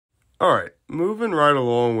All right, moving right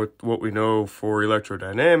along with what we know for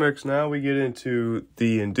electrodynamics, now we get into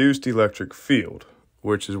the induced electric field,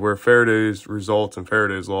 which is where Faraday's results and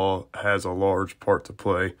Faraday's law has a large part to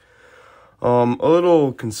play. A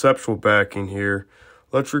little conceptual backing here.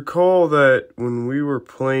 Let's recall that when we were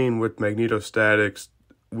playing with magnetostatics,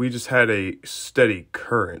 we just had a steady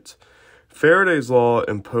current. Faraday's law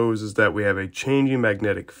imposes that we have a changing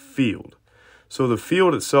magnetic field. So the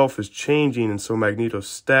field itself is changing, and so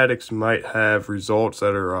magnetostatics might have results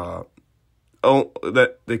that are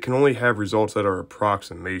that they can only have results that are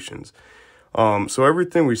approximations. So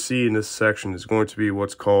everything we see in this section is going to be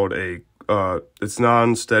what's called it's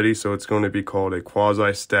non-steady, so it's going to be called a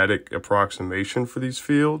quasistatic approximation for these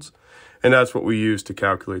fields, and that's what we use to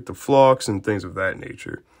calculate the flux and things of that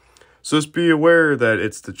nature. So just be aware that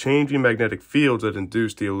it's the changing magnetic fields that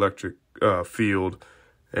induce the electric field.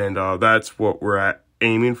 And that's what we're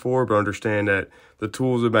aiming for, but understand that the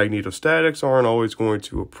tools of magnetostatics aren't always going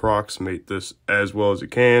to approximate this as well as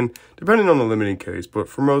it can, depending on the limiting case. But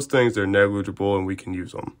for most things, they're negligible and we can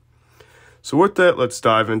use them. So with that, let's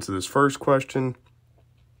dive into this first question.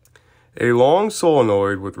 A long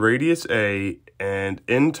solenoid with radius A and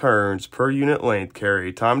N turns per unit length carry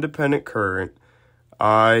a time-dependent current,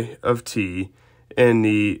 I of t, in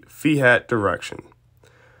the phi direction.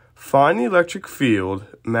 Find the electric field,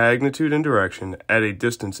 magnitude, and direction at a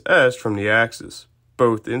distance s from the axis,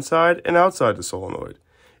 both inside and outside the solenoid,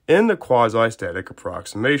 in the quasi-static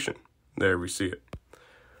approximation. There we see it.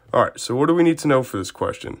 All right, so what do we need to know for this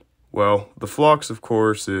question? Well, the flux, of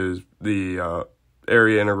course, is the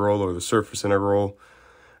area integral or the surface integral.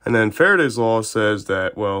 And then Faraday's law says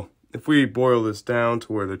that, well, if we boil this down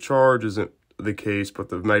to where the charge isn't the case, but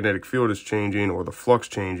the magnetic field is changing or the flux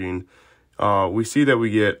changing, we see that we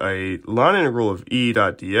get a line integral of E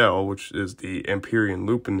dot dl, which is the Amperian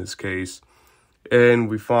loop in this case, and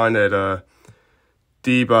we find that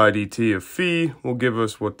d by dt of phi will give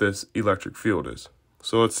us what this electric field is.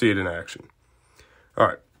 So let's see it in action. All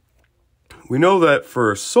right, we know that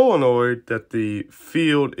for a solenoid that the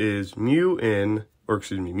field is mu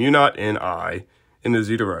naught n I in the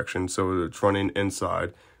z direction, so it's running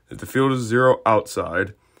inside. If the field is 0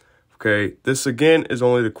 outside, okay, this again is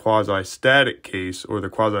only the quasi-static case or the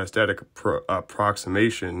quasi-static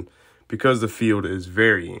approximation because the field is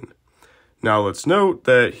varying. Now let's note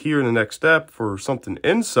that here in the next step for something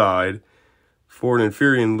inside, for an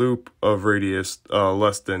inferior loop of radius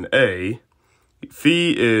less than a,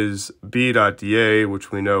 phi is b dot dA,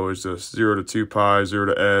 which we know is just 0 to 2 pi, 0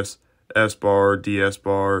 to s bar, ds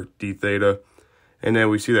bar, d theta. And then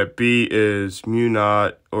we see that B is mu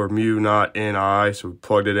naught Ni, so we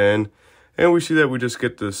plugged it in. And we see that we just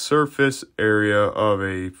get the surface area of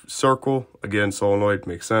a circle. Again, solenoid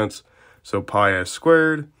makes sense. So pi s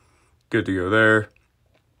squared, good to go there.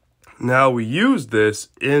 Now we use this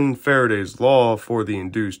in Faraday's law for the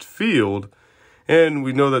induced field. And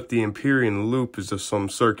we know that the Amperian loop is just some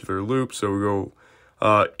circular loop. So we go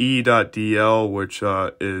E dot dl, which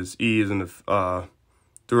is E is in the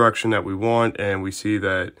direction that we want, and we see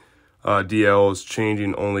that dl is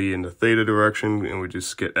changing only in the theta direction, and we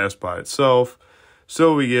just get s by itself.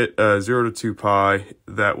 So we get 0 to 2 pi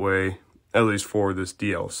that way, at least for this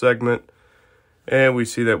dl segment. And we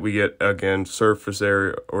see that we get, again, surface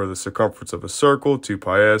area or the circumference of a circle, 2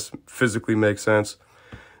 pi s, physically makes sense.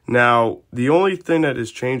 Now, the only thing that is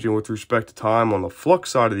changing with respect to time on the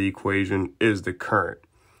flux side of the equation is the current.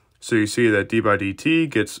 So you see that d by dt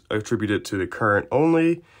gets attributed to the current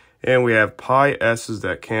only, and we have pi s's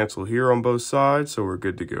that cancel here on both sides, so we're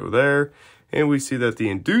good to go there. And we see that the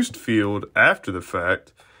induced field after the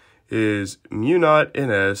fact is mu naught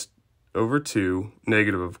ns over 2,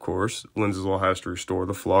 negative of course, Lenz's law has to restore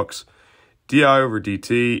the flux, di over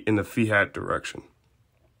dt in the phi direction.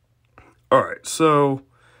 All right, so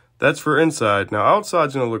that's for inside. Now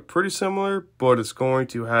outside's going to look pretty similar, but it's going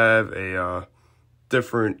to have a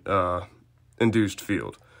different induced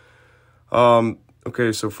field.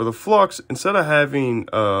 Okay, so for the flux, instead of having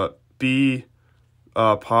b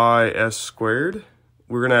pi s squared,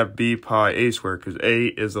 we're going to have b pi a squared because a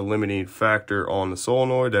is the limiting factor on the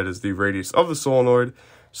solenoid. That is the radius of the solenoid.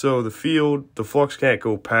 So the flux can't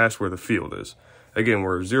go past where the field is. Again,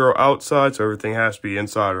 we're 0 outside, so everything has to be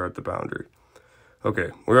inside or at the boundary.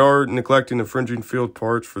 Okay, we are neglecting the fringing field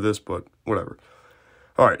parts for this, but whatever.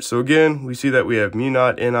 All right, so again, we see that we have mu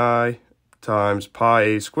naught Ni times pi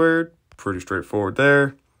a squared. Pretty straightforward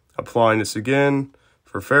there. Applying this again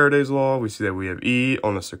for Faraday's law, we see that we have E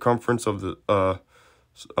on the circumference of the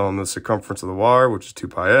wire, which is 2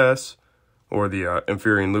 pi s, or the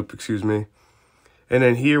inferior loop, excuse me. And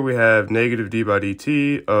then here we have negative d by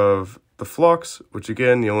dt of the flux, which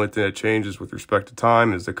again, the only thing that changes with respect to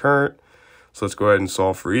time is the current. So let's go ahead and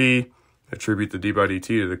solve for E, attribute the d by dt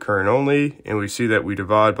to the current only, and we see that we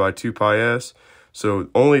divide by 2 pi s. So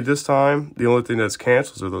only this time, the only thing that's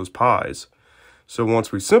cancels are those pi's. So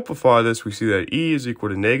once we simplify this, we see that E is equal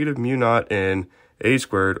to negative mu naught n a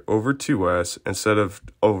squared over 2s instead of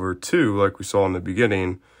over 2 like we saw in the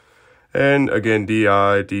beginning. And again, di,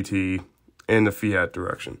 dt in the phi hat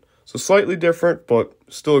direction. So slightly different, but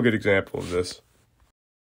still a good example of this.